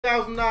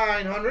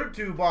2,900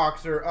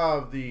 two-boxer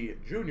of the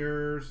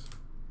juniors.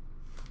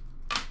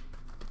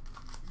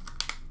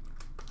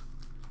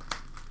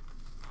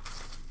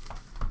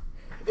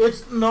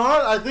 It's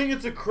not, I think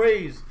it's a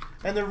craze.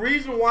 And the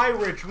reason why,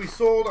 Rich, we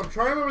sold, I'm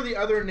trying to remember the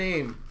other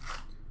name.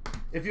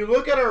 If you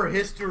look at our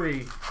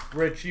history,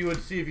 Rich, you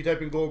would see if you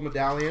type in gold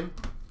medallion.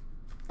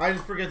 I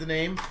just forget the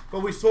name.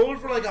 But we sold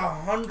it for like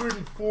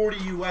 140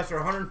 US or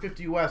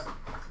 150 US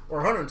or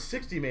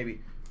 160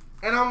 maybe.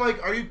 And I'm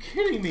like, are you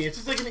kidding me? It's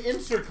just like an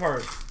insert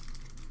card.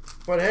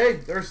 But hey,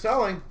 they're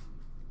selling.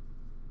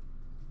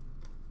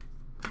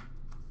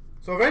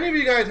 So if any of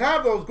you guys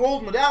have those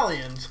gold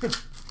medallions,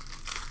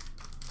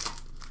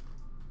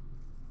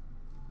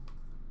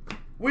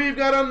 we've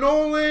got a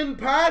Nolan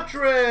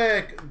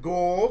Patrick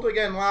gold.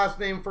 Again, last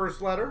name,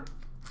 first letter.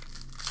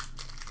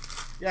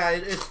 Yeah,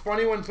 it's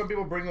funny when some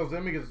people bring those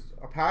in because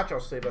a patch I'll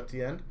save at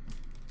the end.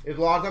 Is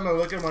a lot of time I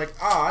look at them like,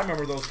 ah, I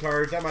remember those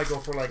cards. That might go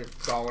for like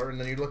 $1. And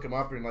then you look them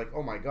up and you're like,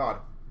 oh my god.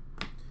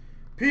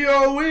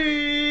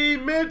 POE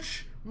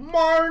Mitch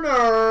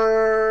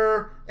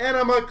Marner and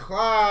a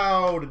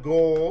McLeod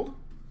gold.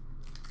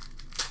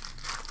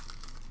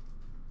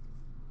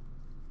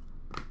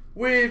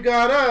 We've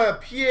got a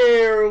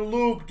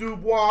Pierre-Luc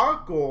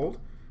Dubois gold.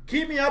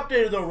 Keep me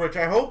updated though, Rich.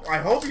 I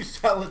hope you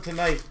sell it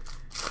tonight.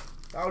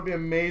 That would be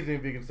amazing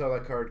if you can sell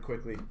that card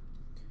quickly.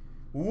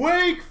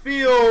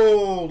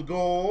 Wakefield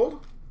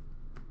gold.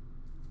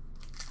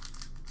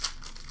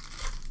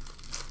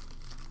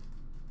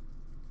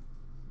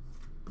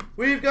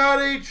 We've got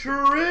a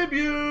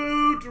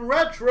tribute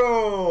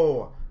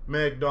retro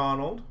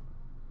McDonald.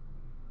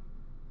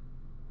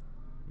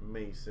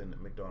 Mason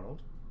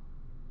McDonald.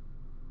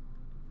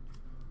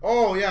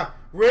 Oh yeah,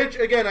 Rich.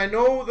 Again, I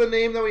know the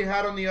name that we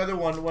had on the other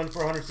one went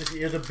for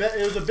 160. It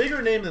was a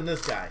bigger name than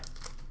this guy.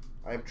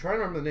 I'm trying to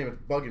remember the name. It's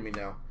bugging me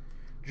now.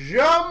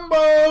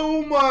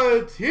 Jumbo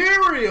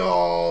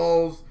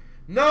Materials,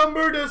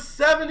 number to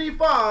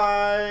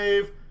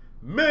 75,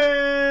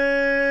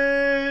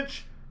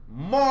 Mitch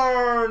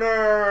Marner.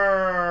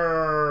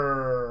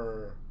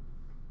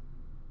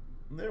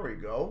 There we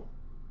go.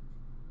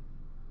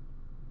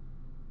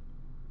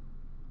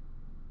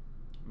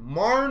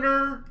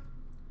 Marner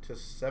to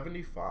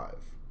 75.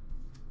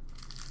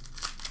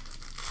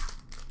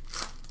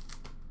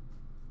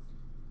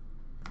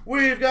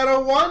 We've got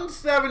a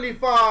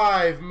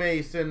 175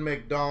 Mason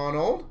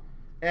McDonald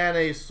and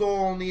a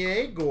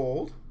Saulnier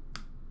gold.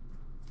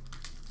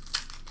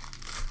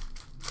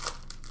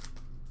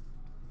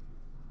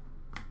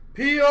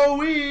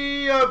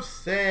 POE of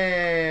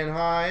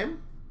Sanheim.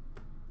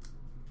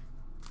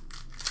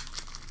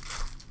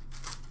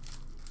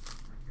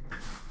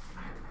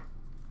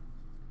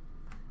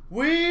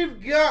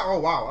 We've got, oh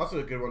wow, that's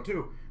a good one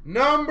too.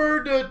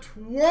 Number to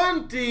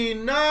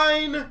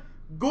 29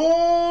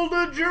 gold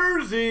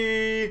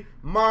jersey,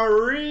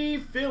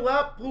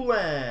 Marie-Philippe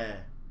Poulin.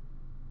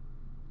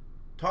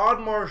 Todd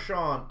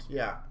Marchant,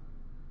 yeah.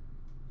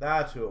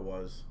 That's who it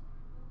was.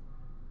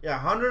 Yeah,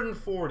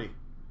 140.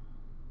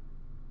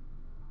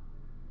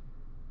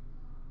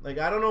 Like,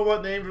 I don't know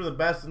what names are the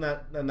best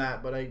than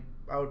that, but I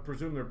would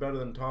presume they're better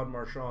than Todd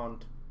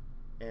Marchant.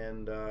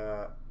 And,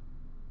 I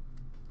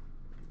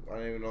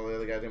don't even know the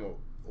other guy's name,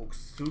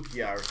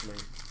 Oksukia or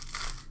something.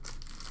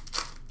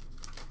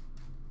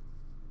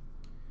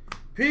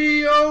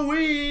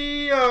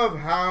 POE of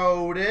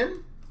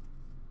Howden.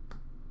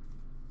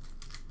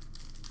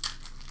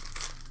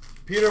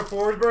 Peter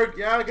Forsberg.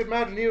 Yeah, I could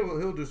imagine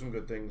he'll do some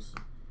good things.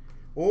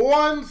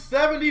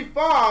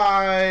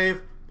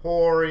 175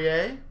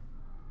 Poirier.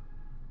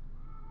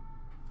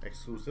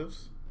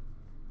 Exclusives.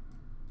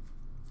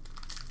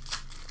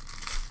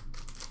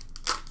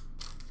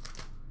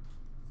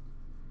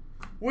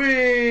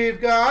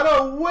 We've got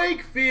a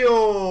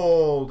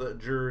Wakefield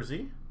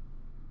jersey.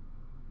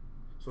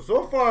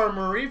 So far,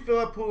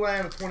 Marie-Philippe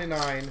Poulin at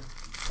 29,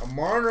 a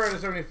Marner at a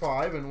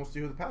 75, and we'll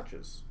see who the patch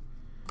is.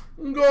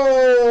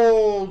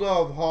 Gold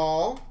of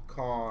Hall,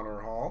 Connor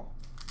Hall.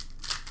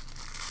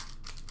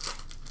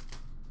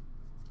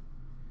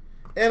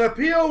 And a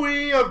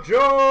POE of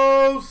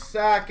Joe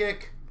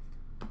Sakic,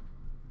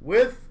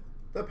 with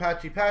the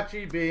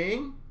patchy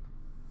being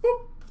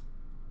boop,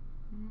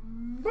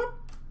 boop,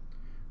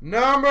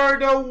 number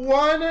to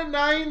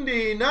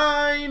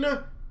 199,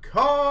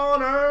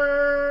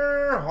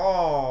 Connor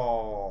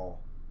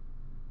Hall.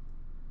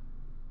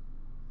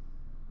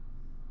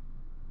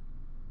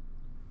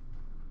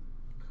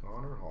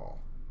 Connor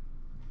Hall.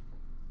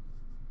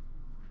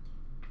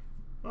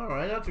 All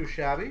right, not too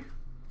shabby.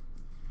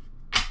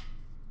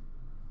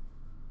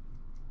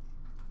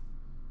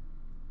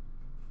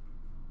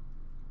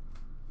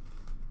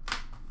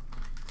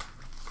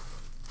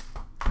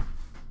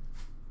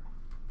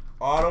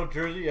 Auto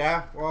jersey,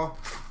 yeah. Well,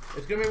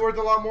 it's gonna be worth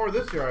a lot more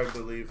this year, I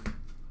believe.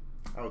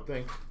 I would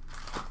think.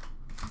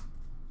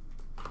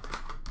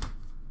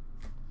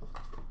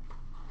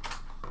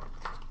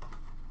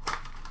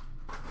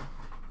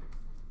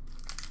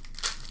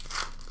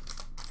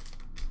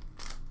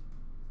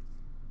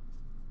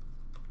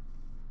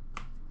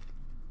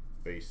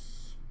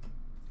 base.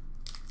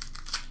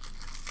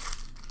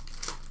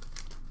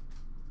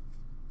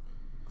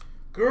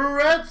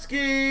 Gretzky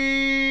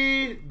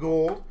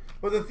gold.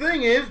 But the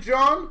thing is,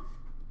 John,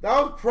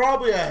 that was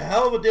probably a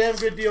hell of a damn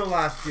good deal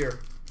last year.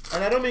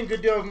 And I don't mean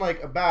good deal as in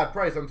like a bad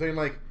price. I'm saying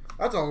like,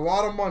 that's a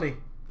lot of money.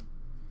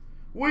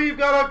 We've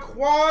got a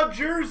quad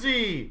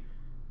jersey,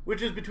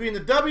 which is between the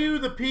W,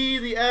 the P,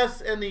 the S,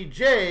 and the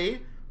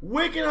J.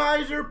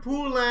 Wickenheiser,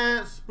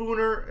 Poulin,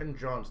 Spooner, and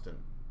Johnston.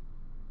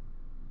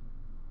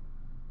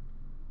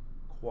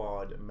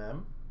 Quad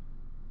mem.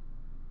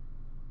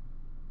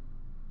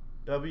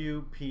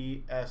 W,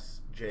 P,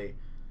 S, J.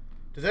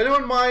 Does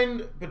anyone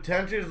mind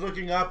potentially just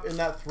looking up in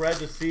that thread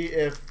to see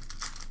if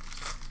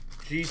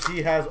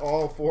GT has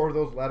all 4 of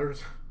those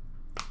letters?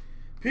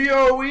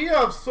 POE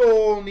of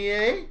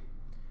Saulnier.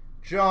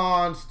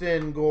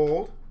 Johnston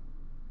gold.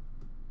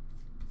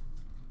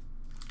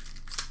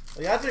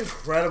 Like, that's an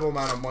incredible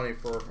amount of money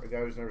for a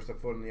guy who's never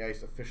stepped foot on the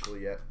ice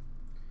officially yet.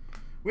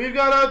 We've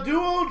got a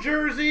dual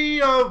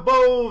jersey of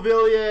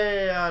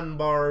Beauvillier and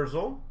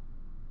Barzal.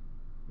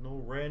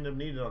 No random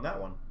needed on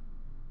that one.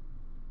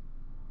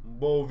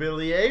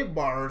 Beauvillier,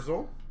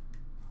 Barzal.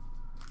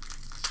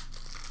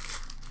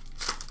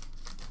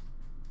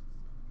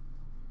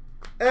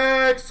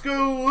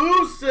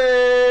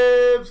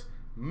 Exclusives,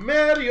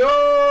 Mario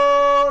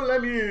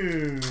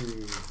Lemieux.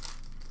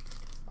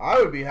 I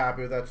would be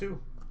happy with that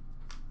too.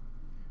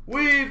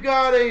 We've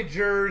got a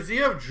jersey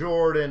of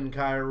Jordan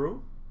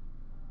Kyrou.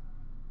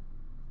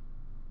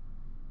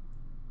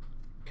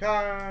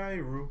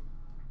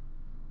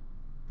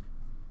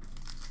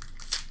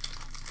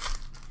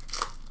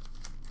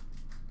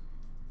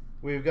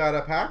 We've got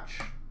a patch.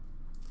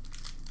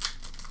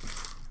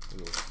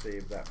 We'll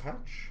save that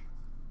patch.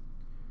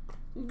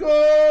 Gold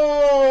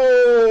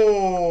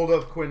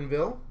of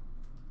Quinville.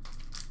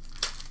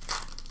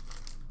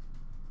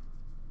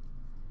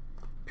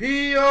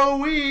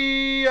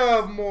 POE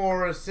of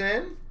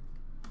Morrison.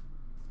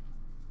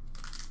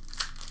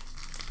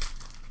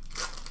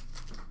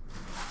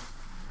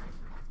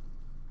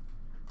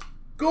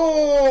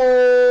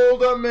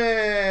 Gold of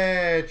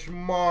Mitch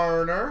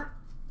Marner.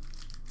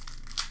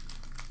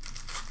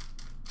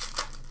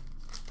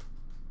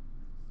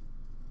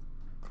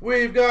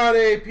 We've got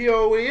a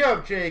POE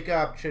of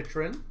Jacob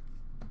Chitrin.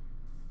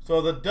 So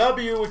the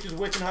W, which is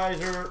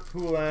Wickenheiser,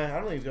 Poulin. I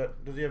don't think he's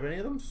got. Does he have any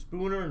of them?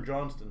 Spooner and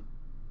Johnston.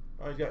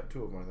 Oh, he's got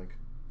 2 of them, I think.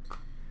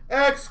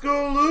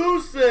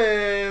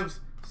 Exclusives,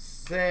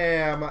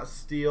 Sam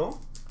Steele.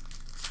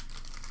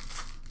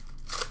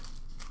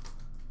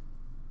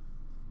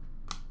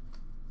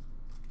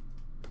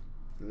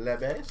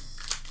 Lebes.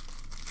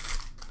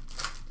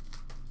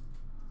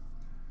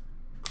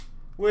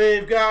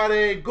 We've got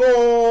a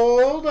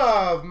gold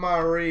of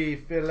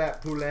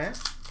Marie-Philette Poulin.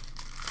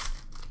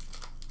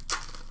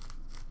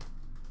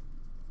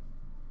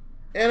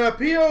 And a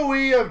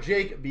POE of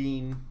Jake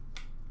Bean.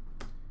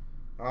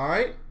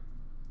 Alright.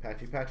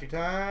 Patchy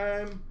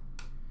time.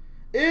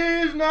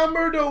 Is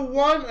numbered to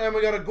 1. And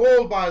we got a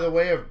gold, by the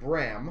way, of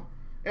Bram.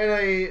 And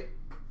a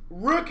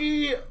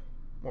rookie,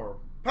 or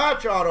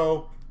patch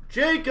auto,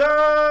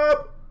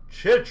 Jacob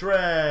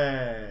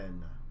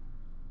Chitrin.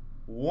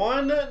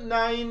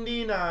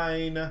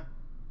 199.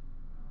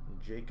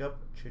 Jacob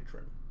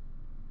Chitrin.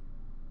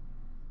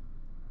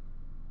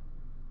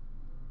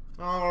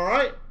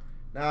 Alright.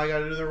 Now I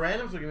gotta do the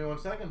random, so give me 1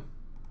 second.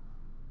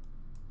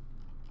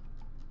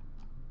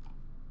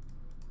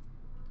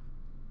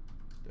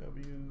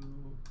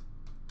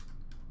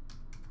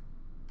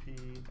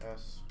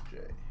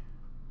 WPSJ.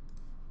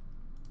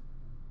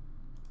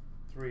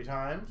 3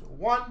 times.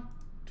 1,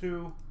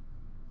 2,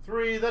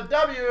 3. The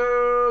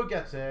W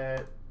gets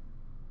it.